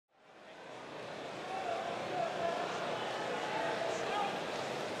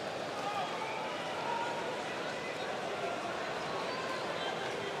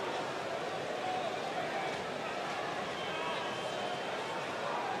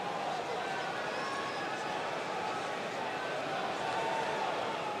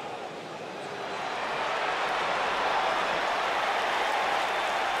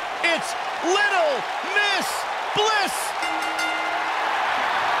Little Miss Bliss.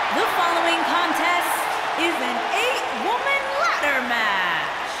 The following contest is an 8-woman ladder match.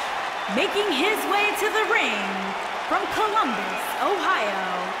 Making his way to the ring from Columbus, Ohio,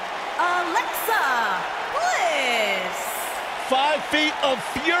 Alexa Bliss. 5 feet of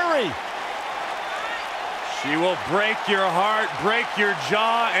fury. She will break your heart, break your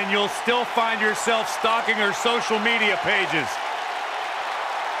jaw, and you'll still find yourself stalking her social media pages.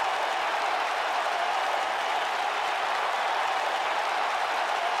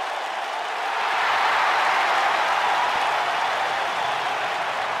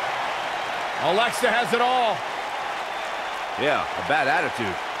 Alexa has it all. Yeah, a bad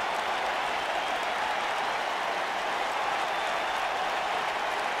attitude.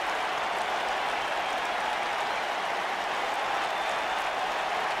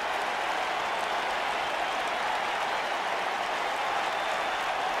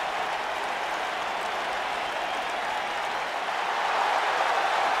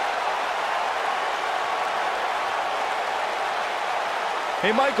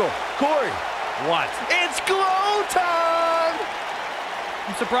 Hey, Michael, Corey. What? It's glow time!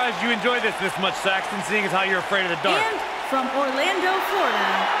 I'm surprised you enjoy this much, Saxton, seeing as how you're afraid of the dark. And from Orlando, Florida,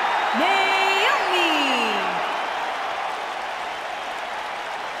 Naomi.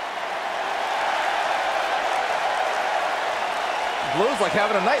 Glow's like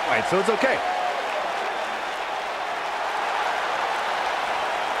having a nightlight, so it's okay.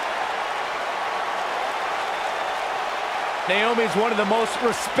 Naomi's one of the most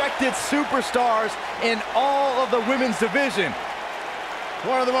respected superstars in all of the women's division.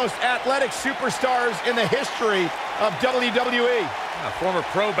 One of the most athletic superstars in the history of WWE. A former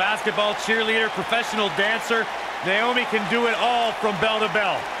pro basketball cheerleader, professional dancer, Naomi can do it all from bell to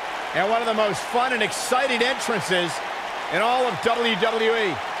bell. And one of the most fun and exciting entrances in all of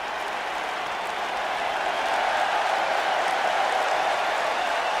WWE.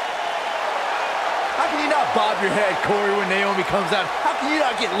 How can you not bob your head, Corey, when Naomi comes out? How can you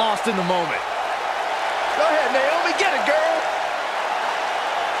not get lost in the moment? Go ahead, Naomi, get it, girl!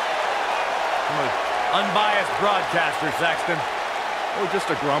 I'm an unbiased broadcaster, Saxton. Oh, just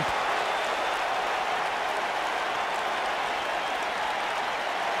a grump.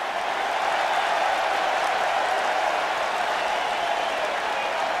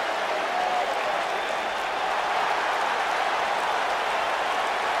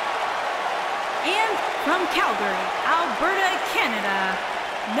 And from Calgary, Alberta, Canada,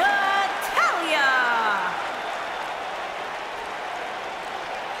 Natalya.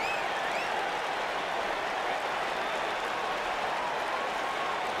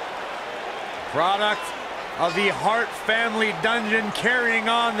 Product of the Hart family dungeon, carrying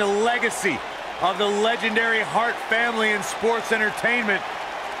on the legacy of the legendary Hart family in sports entertainment.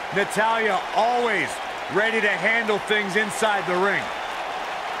 Natalya always ready to handle things inside the ring.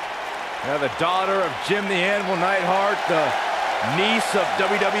 Yeah, the daughter of Jim the Animal Neidhart, the niece of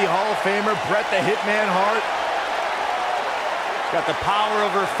WWE Hall of Famer Bret the Hitman Hart. Got the power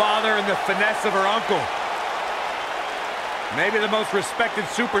of her father and the finesse of her uncle. Maybe the most respected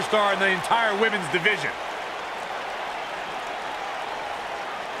superstar in the entire women's division.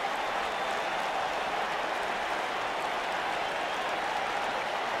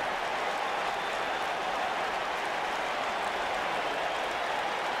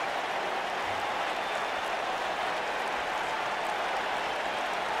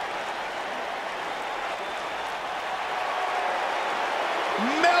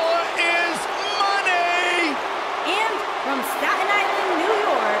 Mella is money! And from Staten Island, New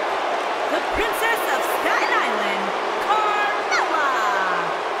York, the Princess of Staten Island, Carmella.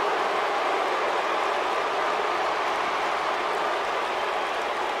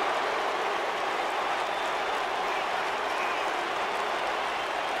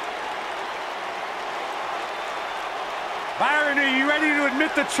 Byron, are you ready to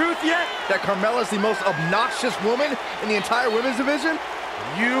admit the truth yet? That Carmella's the most obnoxious woman in the entire women's division?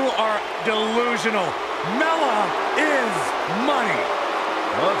 You are delusional. Mella is money.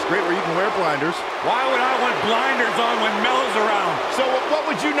 Well, it's great where you can wear blinders. Why would I want blinders on when Mella's around? So what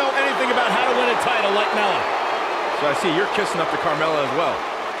would you know anything about how to win a title like Mella? So I see you're kissing up to Carmella as well.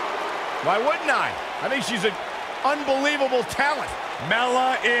 Why wouldn't I? I think she's an unbelievable talent.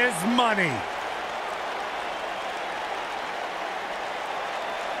 Mella is money.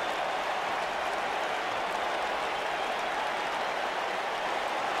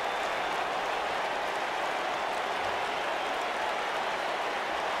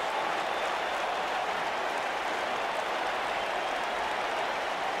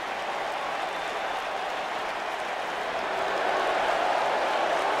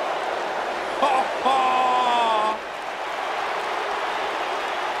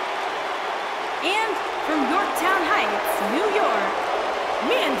 And from Yorktown Heights, New York,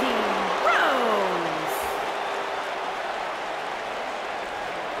 Mandy Rose.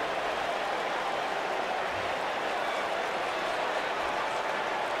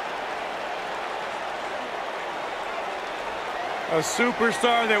 A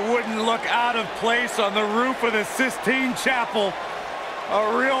superstar that wouldn't look out of place on the roof of the Sistine Chapel.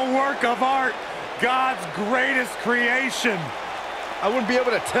 A real work of art, God's greatest creation. I wouldn't be able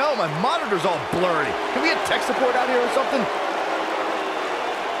to tell. My monitor's all blurry. Can we get tech support out here or something?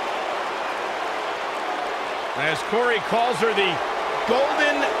 As Corey calls her the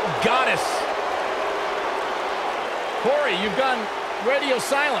Golden Goddess. Corey, you've gone radio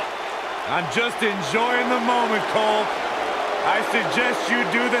silent. I'm just enjoying the moment, Cole. I suggest you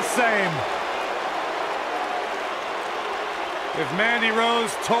do the same. If Mandy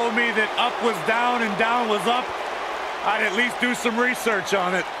Rose told me that up was down and down was up, I'd at least do some research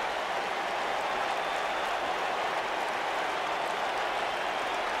on it.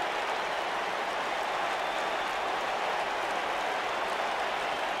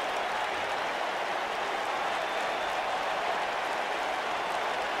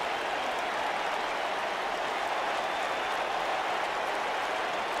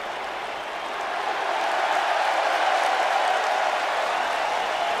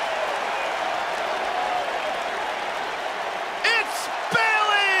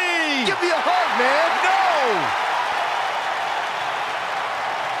 Give me a hug, man. No!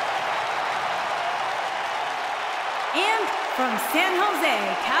 And from San Jose,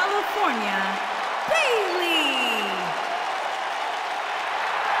 California, Bayley.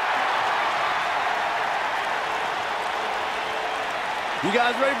 You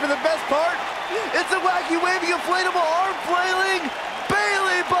guys ready for the best part? It's a wacky, wavy, inflatable arm flailing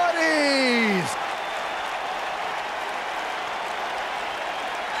Bayley buddies!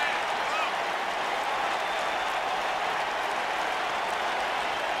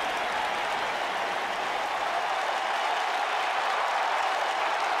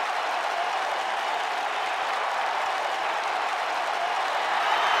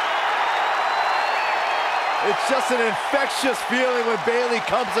 It's just an infectious feeling when Bayley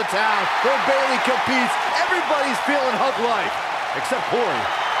comes to town. When Bayley competes, everybody's feeling hug life, except Corey.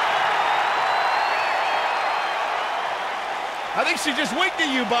 I think she just winked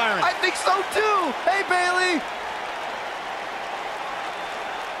at you, Byron. I think so too. Hey, Bayley.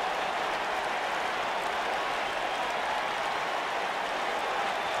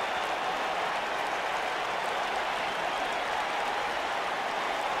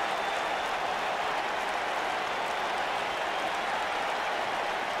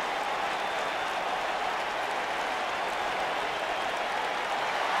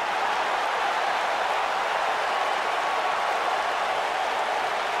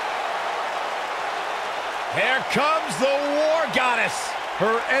 Here comes the War Goddess.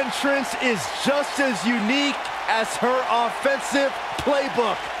 Her entrance is just as unique as her offensive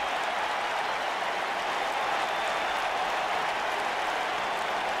playbook.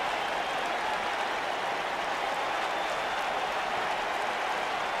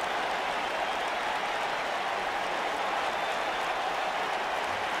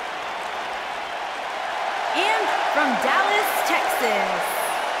 And from Dallas, Texas,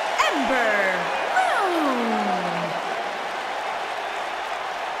 Ember Moon.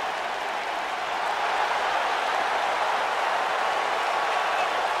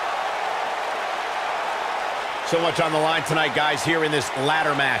 So much on the line tonight, guys, here in this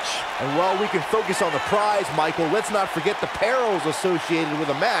ladder match. And while we can focus on the prize, Michael, let's not forget the perils associated with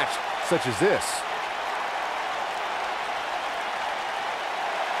a match such as this.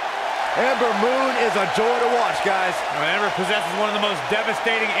 Ember Moon is a joy to watch, guys. Ember possesses one of the most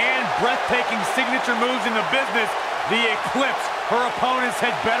devastating and breathtaking signature moves in the business, the Eclipse. Her opponents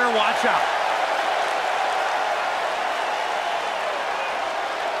had better watch out.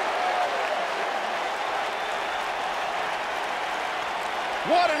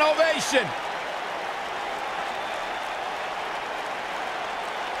 What an ovation!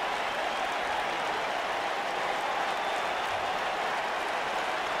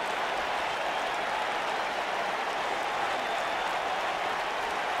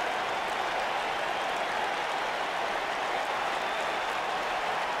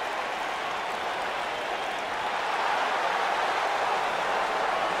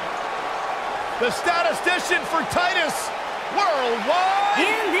 The statistician for Titus Worldwide!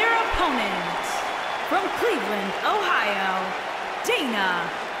 And their opponent, from Cleveland, Ohio, Dana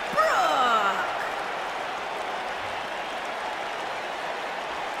Brooke.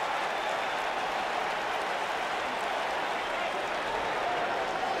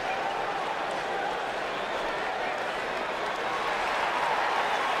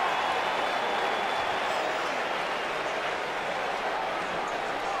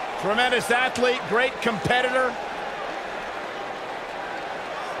 Tremendous athlete, great competitor.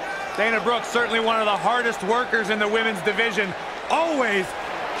 Dana Brooke, certainly one of the hardest workers in the women's division, always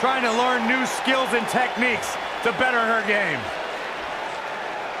trying to learn new skills and techniques to better her game.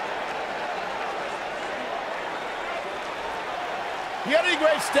 You got any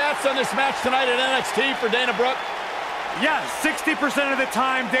great stats on this match tonight at NXT for Dana Brooke? Yeah, 60% of the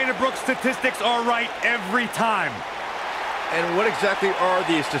time, Dana Brooke's statistics are right every time. And what exactly are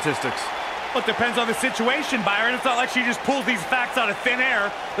these statistics? Well, it depends on the situation, Byron. It's not like she just pulls these facts out of thin air.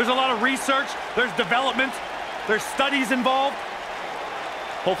 There's a lot of research, there's development, there's studies involved.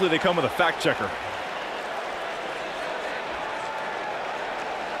 Hopefully they come with a fact checker.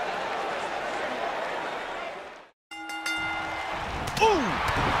 Ooh!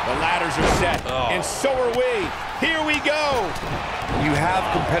 The ladders are set, and so are we. Here we go. When you have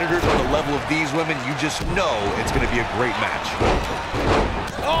competitors on the level of these women, you just know it's going to be a great match.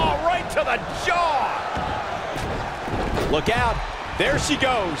 Oh, right to the jaw. Look out. There she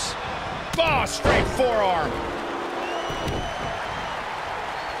goes. Oh, straight forearm.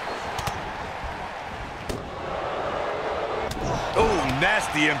 Oh,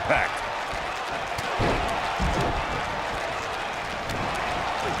 nasty impact.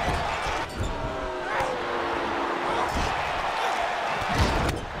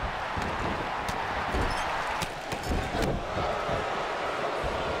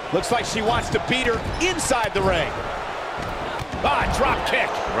 Looks like she wants to beat her inside the ring. Ah, drop kick.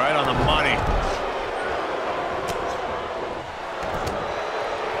 Right on the money.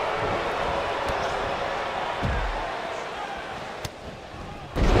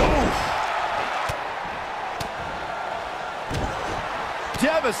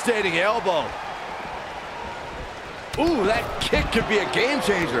 Devastating elbow. Ooh, that kick could be a game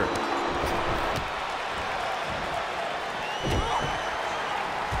changer.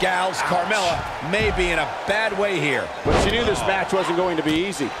 Gals, Carmella may be in a bad way here. But she knew this match wasn't going to be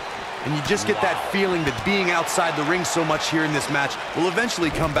easy. And you just get that feeling that being outside the ring so much here in this match will eventually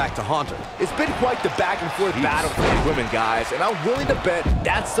come back to haunt her. It's been quite the back-and-forth battle for these women, guys, and I'm willing to bet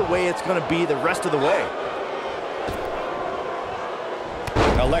that's the way it's going to be the rest of the way.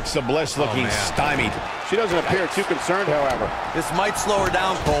 Alexa Bliss looking stymied. She doesn't appear too concerned, however. This might slow her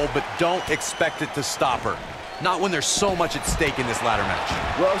down, Cole, but don't expect it to stop her. Not when there's so much at stake in this ladder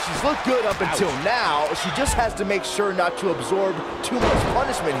match. Well, she's looked good up until now. She just has to make sure not to absorb too much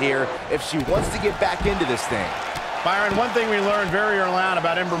punishment here if she wants to get back into this thing. Byron, one thing we learned very early on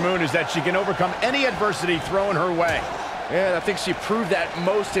about Ember Moon is that she can overcome any adversity thrown her way. And I think she proved that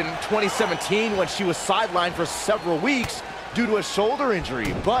most in 2017 when she was sidelined for several weeks due to a shoulder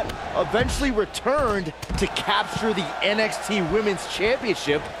injury, but eventually returned to capture the NXT Women's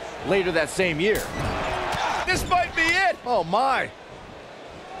Championship later that same year. This might be it. Oh, my.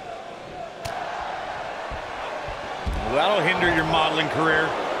 Well, that'll hinder your modeling career.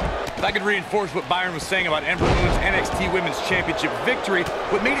 If I could reinforce what Byron was saying about Ember Moon's NXT Women's Championship victory,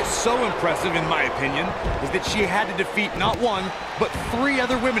 what made it so impressive, in my opinion, is that she had to defeat not one, but 3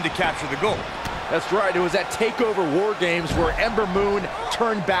 other women to capture the gold. That's right. It was at TakeOver War Games where Ember Moon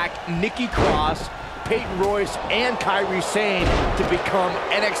turned back Nikki Cross, Peyton Royce, and Kairi Sane to become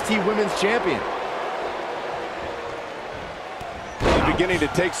NXT Women's Champion. Beginning to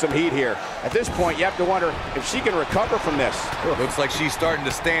take some heat here. At this point, you have to wonder if she can recover from this. Looks like she's starting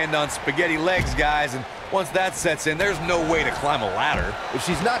to stand on spaghetti legs, guys, and once that sets in, there's no way to climb a ladder. If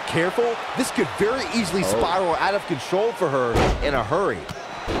she's not careful, this could very easily spiral out of control for her in a hurry.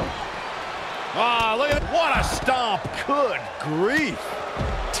 Ah, look at that. What a stomp. Good grief.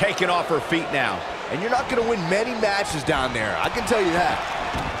 Taken off her feet now. And you're not going to win many matches down there, I can tell you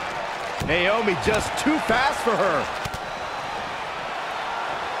that. Naomi just too fast for her.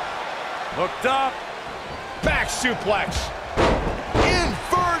 Hooked up. Back suplex.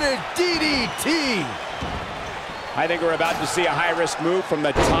 Inverted DDT. I think we're about to see a high-risk move from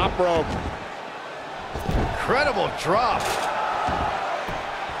the top rope. Incredible drop.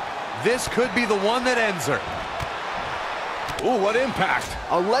 This could be the one that ends her. Ooh, what impact.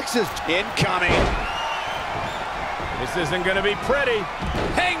 Alexa's Incoming. This isn't going to be pretty.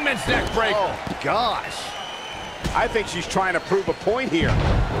 Hangman's neck breaker. Oh, gosh. I think she's trying to prove a point here.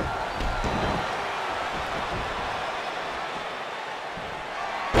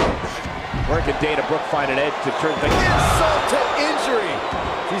 Where can Dana Brooke find an edge to turn things around? Insult to injury.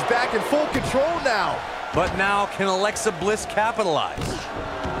 She's back in full control now. But now, can Alexa Bliss capitalize?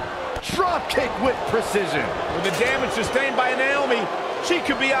 Drop kick with precision. With the damage sustained by Naomi, she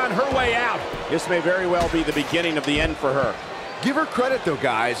could be on her way out. This may very well be the beginning of the end for her. Give her credit though,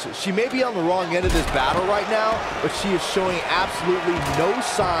 guys. She may be on the wrong end of this battle right now, but she is showing absolutely no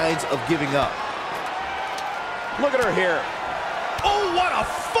signs of giving up. Look at her here. Oh, what a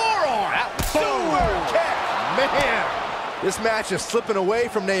forearm! Super kick! Man, this match is slipping away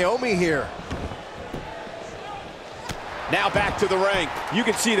from Naomi here. Now back to the ring. You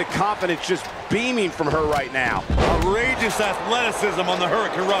can see the confidence just beaming from her right now. Outrageous athleticism on the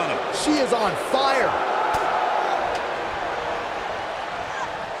Hurricanrana. She is on fire.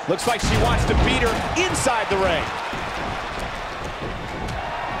 Looks like she wants to beat her inside the ring.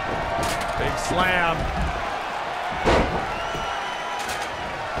 Big slam.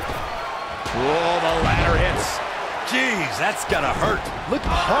 Whoa, the ladder hits. Jeez, that's gonna hurt. Look,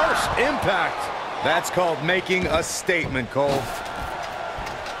 harsh impact. That's called making a statement, Cole.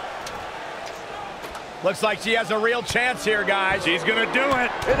 Looks like she has a real chance here, guys. She's gonna do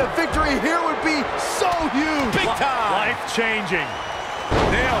it. And a victory here would be so huge. Big time. Life-changing.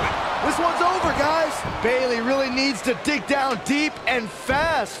 Nailed it. This one's over, guys. Bayley really needs to dig down deep and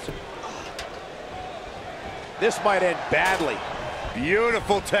fast. This might end badly.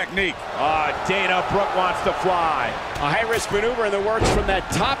 Beautiful technique. Dana Brooke wants to fly. A high-risk maneuver in the works from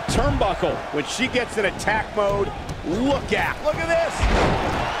that top turnbuckle. When she gets in attack mode, look at this.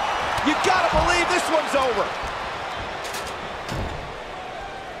 You gotta believe this one's over.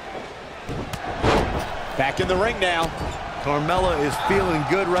 Back in the ring now. Carmella is feeling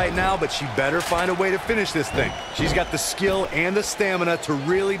good right now, but she better find a way to finish this thing. She's got the skill and the stamina to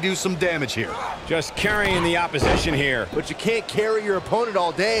really do some damage here. Just carrying the opposition here. But you can't carry your opponent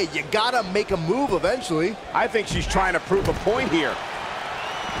all day. You gotta make a move eventually. I think she's trying to prove a point here.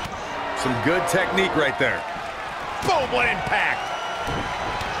 Some good technique right there. Boom, what impact.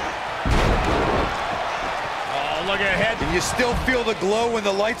 Oh, look ahead. Can you still feel the glow when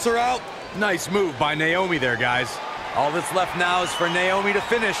the lights are out? Nice move by Naomi there, guys. All that's left now is for Naomi to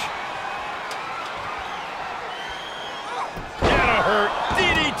finish. Gonna hurt.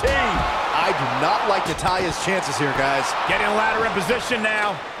 DDT. I do not like Natalya's chances here, guys. Getting a ladder in position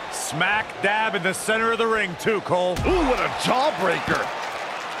now. Smack dab in the center of the ring, too, Cole. Ooh, what a jawbreaker.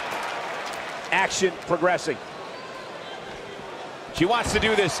 Action progressing. She wants to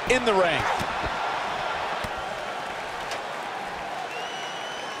do this in the ring.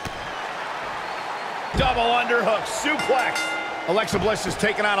 Double underhook, suplex. Alexa Bliss is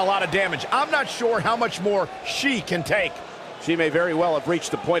taking on a lot of damage. I'm not sure how much more she can take. She may very well have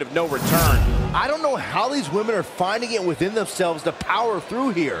reached the point of no return. I don't know how these women are finding it within themselves to power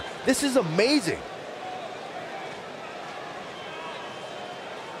through here. This is amazing.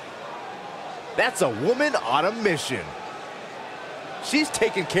 That's a woman on a mission. She's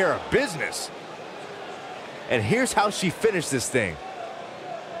taking care of business. And here's how she finished this thing.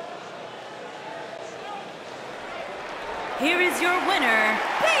 Here is your winner,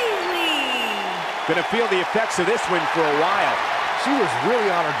 Bayley. Gonna feel the effects of this win for a while. She was really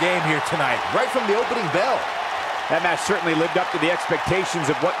on her game here tonight, right from the opening bell. That match certainly lived up to the expectations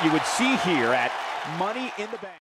of what you would see here at Money in the Bank.